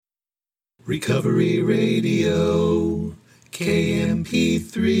Recovery Radio,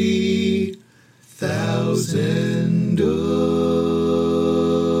 KMP3, 1000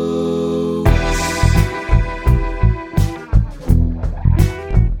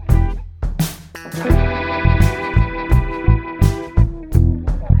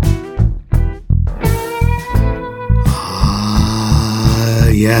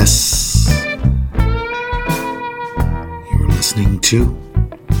 yes. You're listening to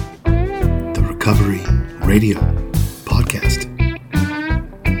the Recovery Radio podcast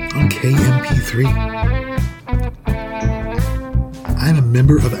on KMP3. I'm a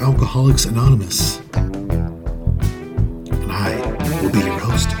member of Alcoholics Anonymous, and I will be your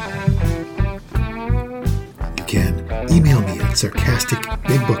host. You can email me at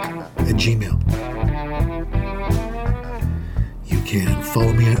sarcasticbigbook@gmail.com. You can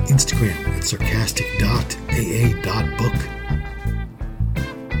follow me on Instagram at sarcastic.aa.book.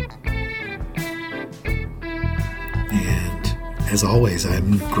 And as always,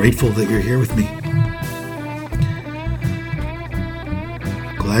 I'm grateful that you're here with me.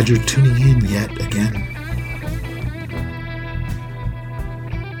 Glad you're tuning in yet again.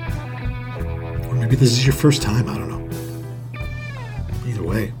 Or maybe this is your first time, I don't know. Either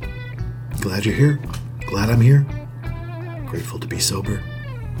way, glad you're here. Glad I'm here. Grateful to be sober.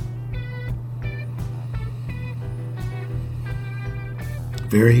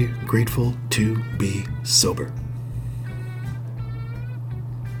 Very grateful to be sober.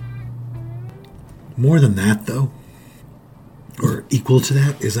 More than that, though, or equal to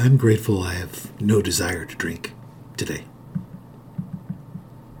that, is I'm grateful I have no desire to drink today.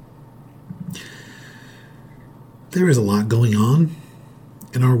 There is a lot going on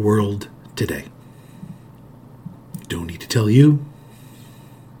in our world today. Don't need to tell you.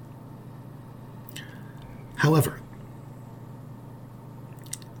 However,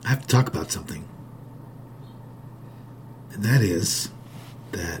 I have to talk about something. And that is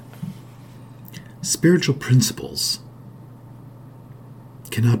that spiritual principles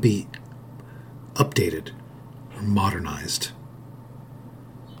cannot be updated or modernized.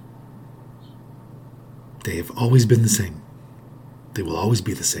 They have always been the same. They will always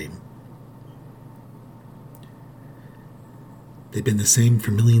be the same. They've been the same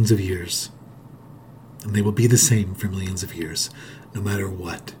for millions of years, and they will be the same for millions of years, no matter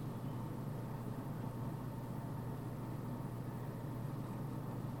what.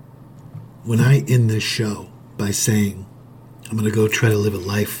 When I end this show by saying I'm going to go try to live a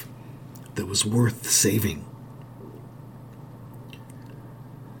life that was worth saving,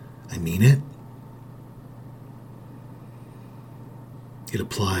 I mean it. It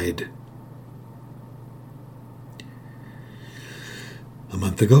applied a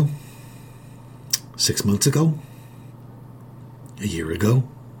month ago, 6 months ago, a year ago,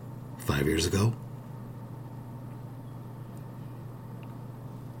 5 years ago.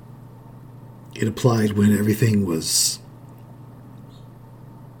 It applied when everything was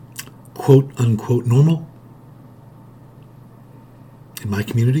quote unquote normal in my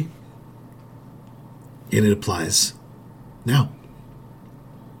community. And it applies now.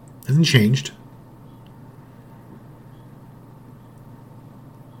 Hasn't changed.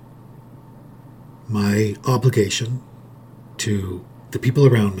 My obligation to the people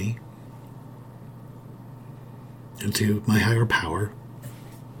around me and to my higher power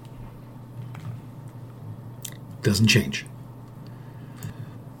doesn't change.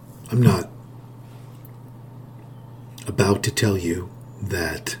 I'm not about to tell you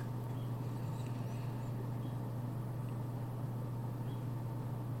that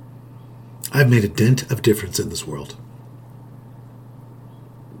I've made a dent of difference in this world.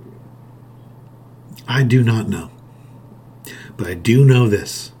 I do not know. But I do know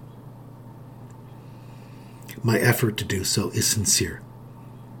this. My effort to do so is sincere.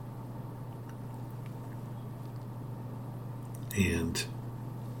 And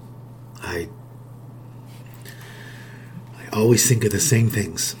I always think of the same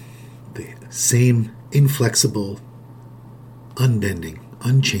things. The same inflexible, unbending,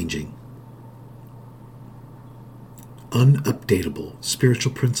 unchanging, unupdatable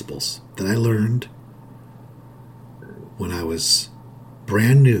spiritual principles that I learned when I was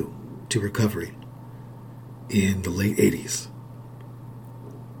brand new to recovery in the late 80s.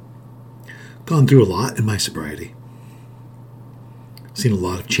 Gone through a lot in my sobriety. Seen a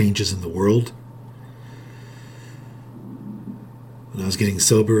lot of changes in the world. When I was getting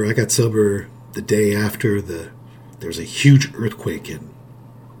sober, I got sober the day after there was a huge earthquake in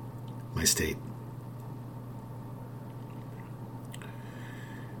my state.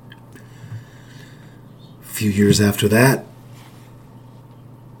 A few years after that,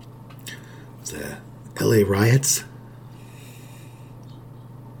 the LA riots.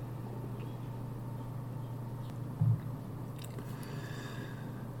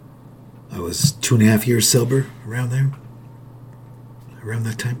 I was 2.5 years sober around there, around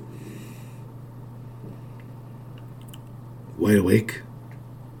that time. Wide awake,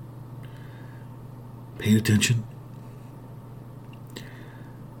 paying attention,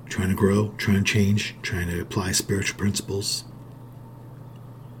 trying to grow, trying to change, trying to apply spiritual principles,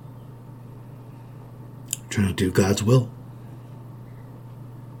 trying to do God's will,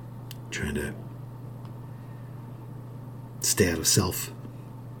 trying to stay out of self.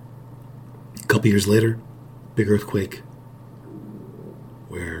 A couple years later, big earthquake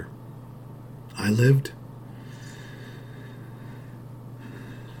where I lived.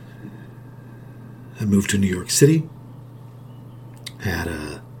 I moved to New York City.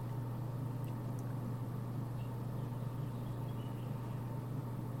 I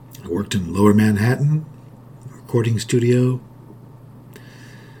worked in Lower Manhattan, recording studio.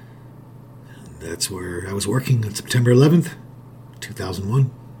 And that's where I was working on September 11th, 2001.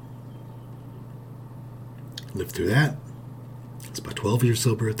 Lived through that. I was about 12 years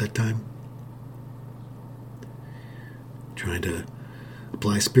sober at that time. Trying to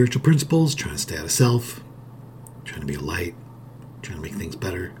apply spiritual principles, trying to stay out of self, trying to be a light, trying to make things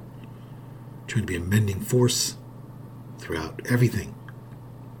better, trying to be a mending force throughout everything.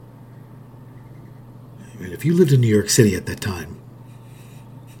 I mean, if you lived in New York City at that time,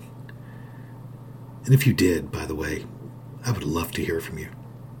 and if you did, by the way, I would love to hear from you.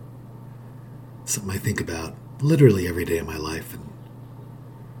 Something I think about literally every day of my life, and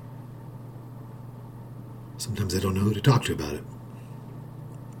sometimes I don't know who to talk to about it.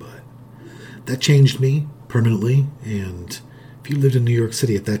 But that changed me permanently, and if you lived in New York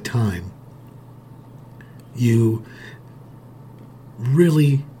City at that time, you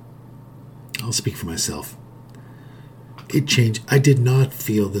really, I'll speak for myself, it changed. I did not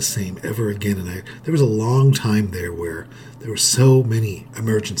feel the same ever again, and there was a long time there where there were so many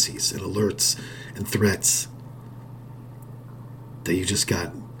emergencies and alerts and threats that you just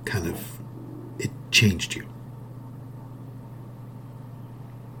got kind of, it changed you.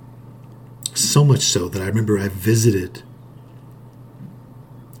 So much so that I remember I visited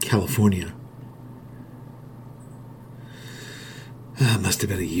California. Must have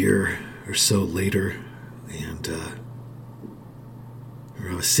been a year or so later, and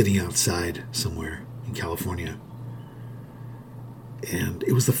I was sitting outside somewhere in California, and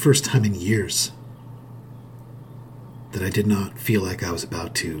it was the first time in years that I did not feel like I was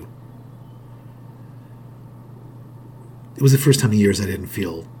about to. It was the first time in years I didn't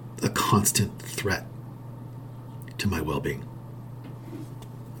feel a constant threat to my well-being.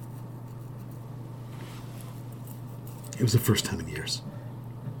 It was the first time in years.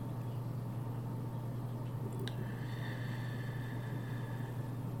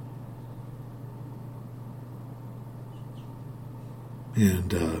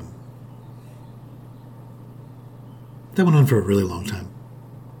 And that went on for a really long time.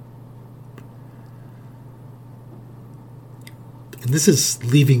 And this is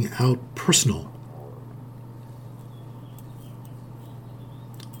leaving out personal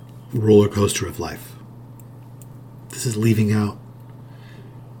roller coaster of life. This is leaving out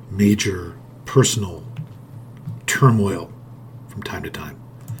major personal turmoil from time to time.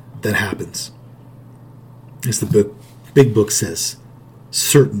 That happens. As the big book says,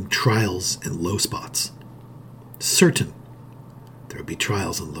 certain trials and low spots. Certain. There will be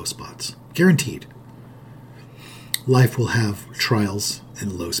trials and low spots. Guaranteed. Life will have trials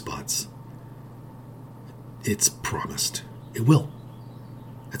and low spots. It's promised. It will.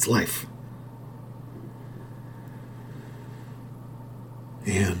 That's life.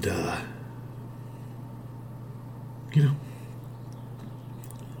 And,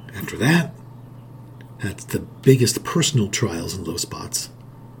 after that, that's the biggest personal trials and low spots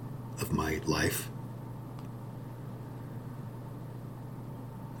of my life.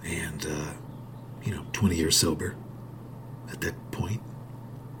 And, 20 years sober at that point.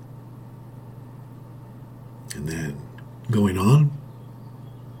 And then going on,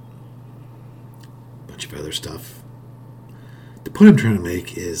 a bunch of other stuff. The point I'm trying to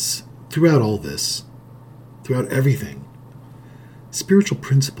make is, throughout all this, throughout everything, spiritual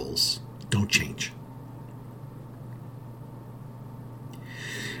principles don't change.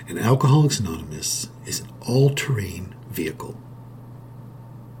 And Alcoholics Anonymous is an all-terrain vehicle.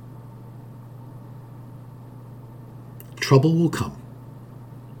 Trouble will come.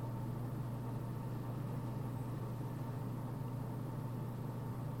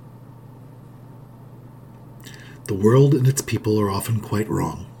 The world and its people are often quite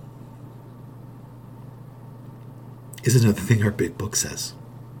wrong. is another thing our big book says.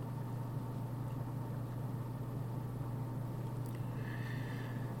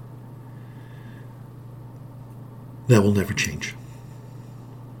 That will never change.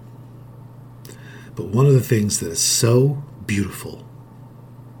 But one of the things that is so beautiful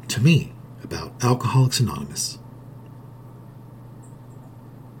to me about Alcoholics Anonymous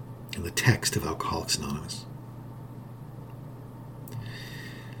and the text of Alcoholics Anonymous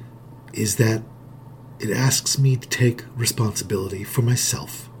is that it asks me to take responsibility for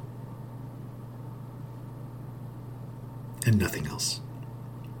myself and nothing else.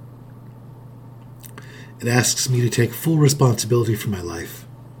 It asks me to take full responsibility for my life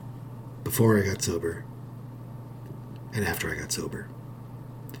before I got sober and after I got sober.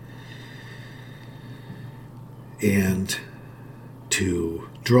 And to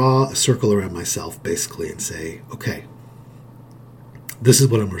draw a circle around myself, basically, and say, okay, this is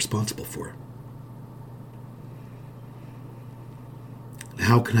what I'm responsible for.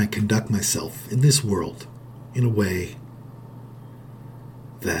 How can I conduct myself in this world in a way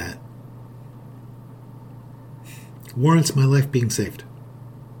that warrants my life being saved?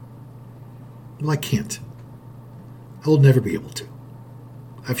 Well, I can't. I will never be able to.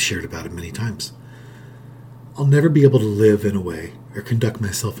 I've shared about it many times. I'll never be able to live in a way or conduct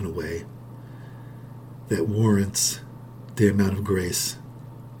myself in a way that warrants the amount of grace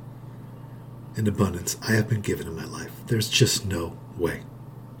and abundance I have been given in my life. There's just no way.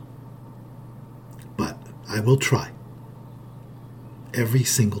 But I will try every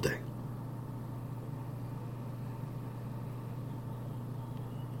single day.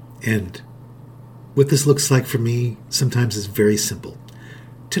 And what this looks like for me sometimes is very simple.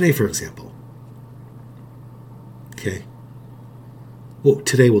 Today, for example. Okay? What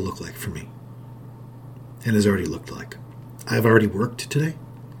today will look like for me, and has already looked like. I've already worked today.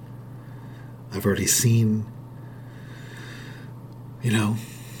 I've already seen,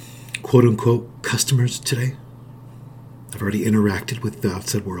 quote-unquote customers today. I've already interacted with the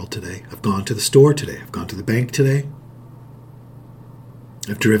outside world today. I've gone to the store today. I've gone to the bank today.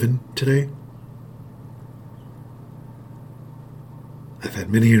 I've driven today. I've had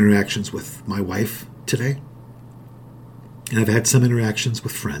many interactions with my wife today. And I've had some interactions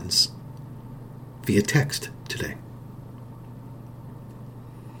with friends via text today.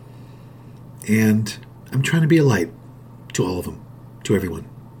 And I'm trying to be a light to all of them, to everyone.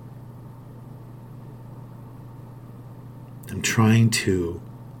 I'm trying to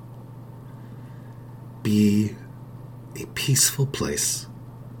be a peaceful place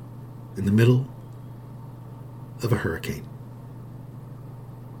in the middle of a hurricane.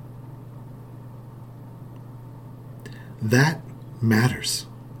 That matters.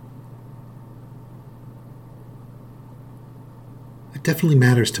 It definitely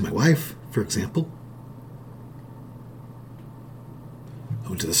matters to my wife, for example. I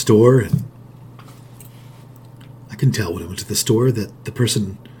went to the store, and I can tell when I went to the store that the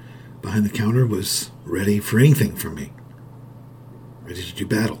person behind the counter was ready for anything from me. Ready to do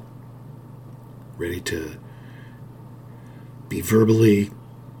battle. Ready to be verbally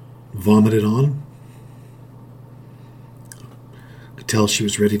vomited on. I could tell she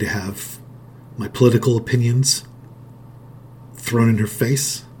was ready to have my political opinions thrown in her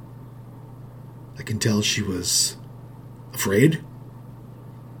face. I can tell she was afraid.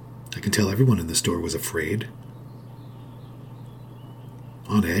 I can tell everyone in the store was afraid.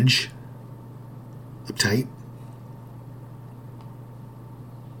 On edge. Uptight.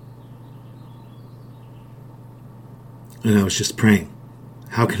 And I was just praying,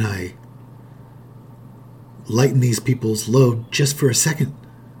 how can I lighten these people's load just for a second,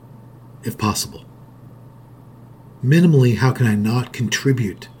 if possible? Minimally, how can I not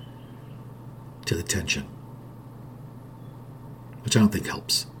contribute to the tension? Which I don't think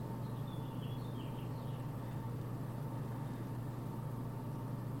helps.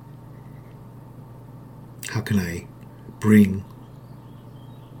 How can I bring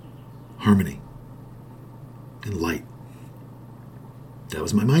harmony and light? That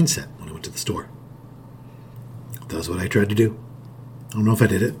was my mindset when I went to the store. That was what I tried to do. I don't know if I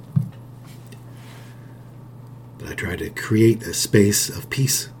did it, but I tried to create a space of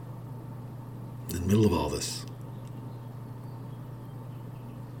peace in the middle of all this.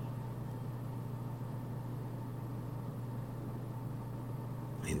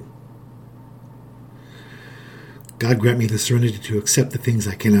 I mean, God grant me the serenity to accept the things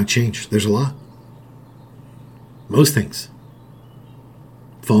I cannot change. There's a lot. Most things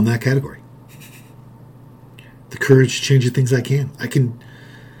fall in that category. The courage to change the things I can. I could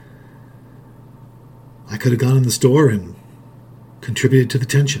have gone in the store and contributed to the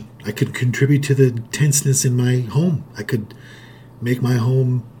tension. I could contribute to the tenseness in my home. I could make my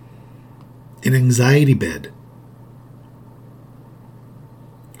home an anxiety bed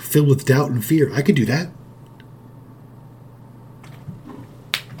filled with doubt and fear. I could do that.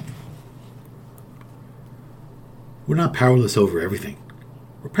 We're not powerless over everything.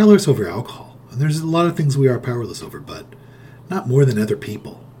 We're powerless over alcohol. And there's a lot of things we are powerless over, but not more than other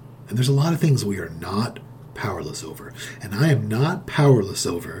people. And there's a lot of things we are not powerless over. And I am not powerless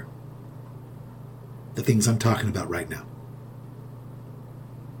over the things I'm talking about right now.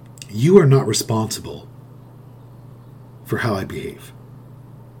 You are not responsible for how I behave.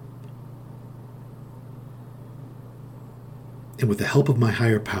 And with the help of my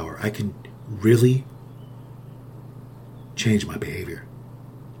higher power, I can really change my behavior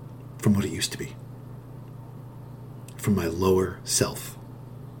from what it used to be, from my lower self.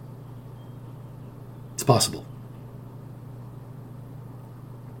 It's possible.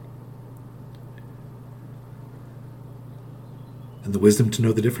 And the wisdom to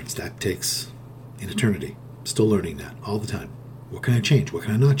know the difference, that takes an eternity. Still learning that all the time. What can I change? What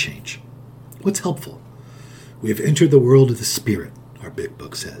can I not change? What's helpful? We have entered the world of the spirit, our big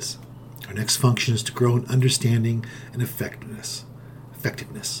book says. Our next function is to grow in understanding and effectiveness.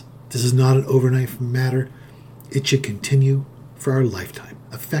 This is not an overnight matter. It should continue for our lifetime.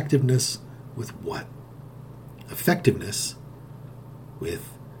 Effectiveness with what? Effectiveness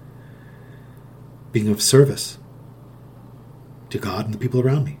with being of service to God and the people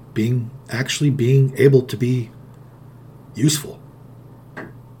around me. Being able to be useful.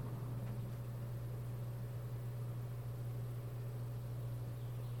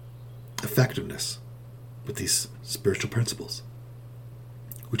 Effectiveness with these spiritual principles,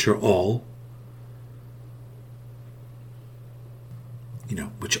 which are all,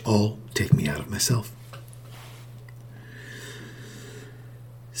 which all take me out of myself.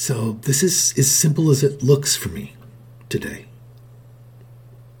 So this is as simple as it looks for me today.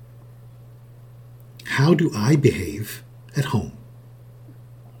 How do I behave at home?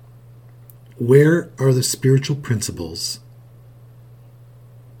 Where are the spiritual principles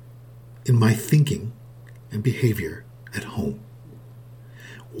in my thinking and behavior at home?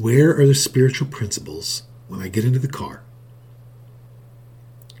 Where are the spiritual principles when I get into the car?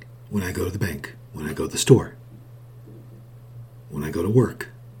 When I go to the bank? When I go to the store? When I go to work?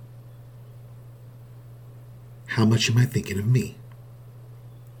 How much am I thinking of me?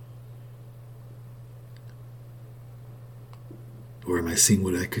 Or am I seeing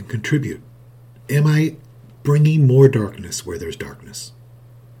what I can contribute? Am I bringing more darkness where there's darkness?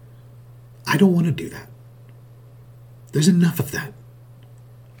 I don't want to do that. There's enough of that.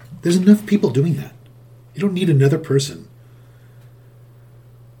 There's enough people doing that. You don't need another person.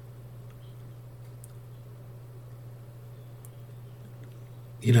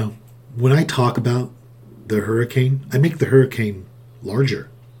 When I talk about the hurricane, I make the hurricane larger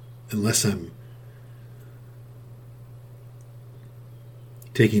unless I'm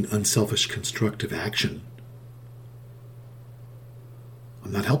taking unselfish constructive action.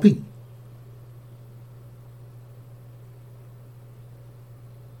 I'm not helping.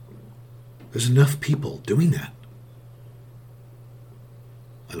 There's enough people doing that.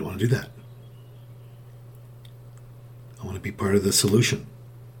 I don't want to do that. I want to be part of the solution.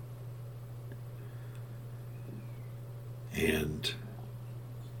 And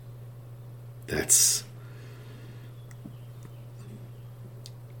that's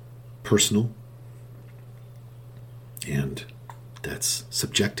personal, and that's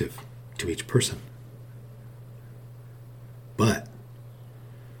subjective to each person. But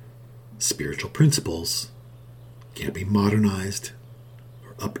spiritual principles can't be modernized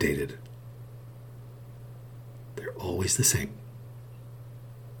or updated. They're always the same.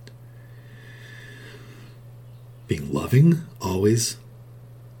 Being loving always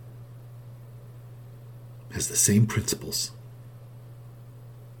has the same principles.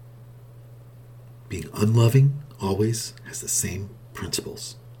 Being unloving always has the same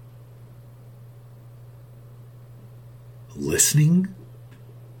principles. Listening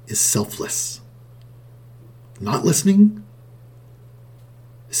is selfless. Not listening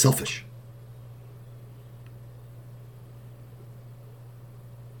is selfish.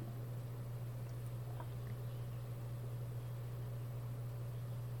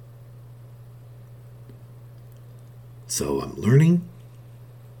 So I'm learning,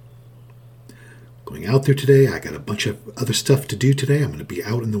 going out there today. I got a bunch of other stuff to do today. I'm going to be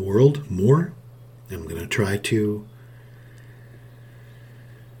out in the world more. I'm going to try to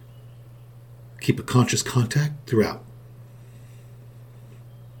keep a conscious contact throughout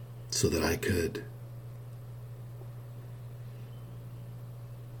so that I could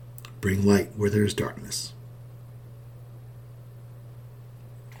bring light where there is darkness.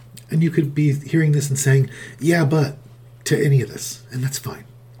 And you could be hearing this and saying, yeah, but, to any of this, and that's fine.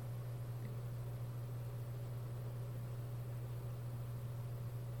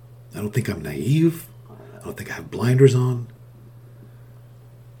 I don't think I'm naive. I don't think I have blinders on.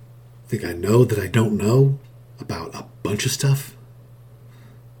 I think I know that I don't know about a bunch of stuff.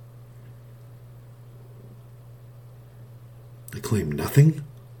 I claim nothing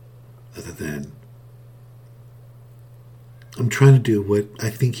other than I'm trying to do what I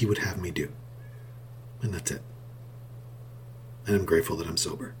think he would have me do. And that's it. And I'm grateful that I'm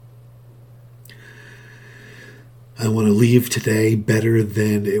sober. I want to leave today better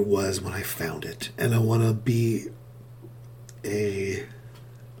than it was when I found it. And I want to be a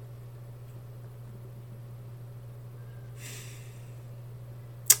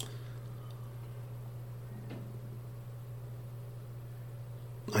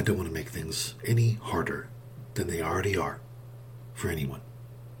I don't want to make things any harder than they already are for anyone.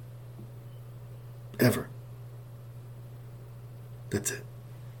 Ever. That's it.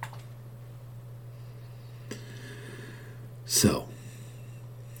 So,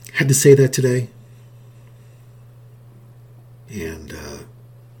 had to say that today. And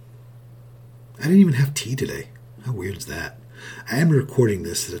I didn't even have tea today. How weird is that? I am recording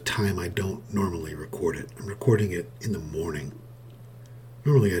this at a time I don't normally record it. I'm recording it in the morning.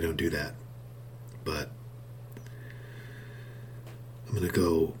 Normally I don't do that. But I'm going to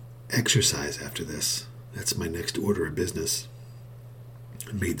go exercise after this. That's my next order of business.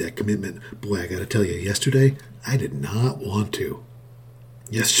 I made that commitment. Boy, I got to tell you, yesterday, I did not want to.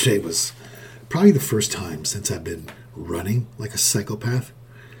 Yesterday was probably the first time since I've been running like a psychopath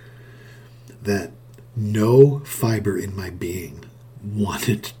that no fiber in my being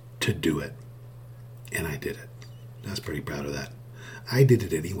wanted to do it. And I did it. I was pretty proud of that. I did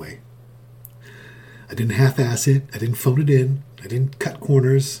it anyway. I didn't half-ass it. I didn't phone it in. I didn't cut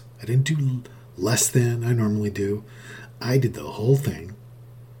corners. I didn't do less than I normally do. I did the whole thing.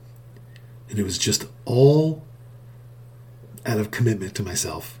 And it was just all out of commitment to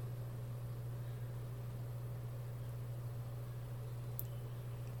myself.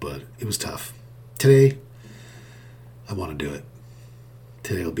 But it was tough. Today, I want to do it.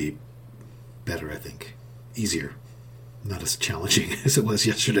 Today will be better, I think. Easier. Not as challenging as it was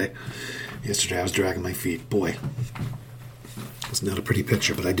yesterday. Yesterday I was dragging my feet. Boy, it was not a pretty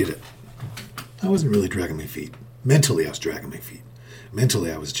picture, but I did it. I wasn't really dragging my feet. Mentally, I was dragging my feet.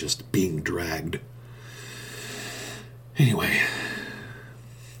 Mentally, I was just being dragged. Anyway,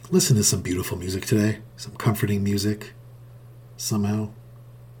 listen to some beautiful music today. Some comforting music. Somehow.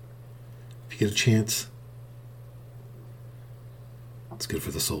 If you get a chance. It's good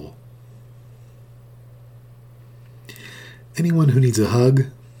for the soul. Anyone who needs a hug,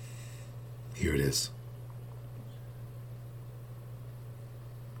 here it is.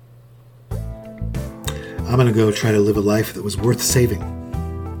 I'm going to go try to live a life that was worth saving.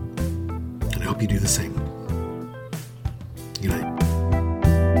 And I hope you do the same.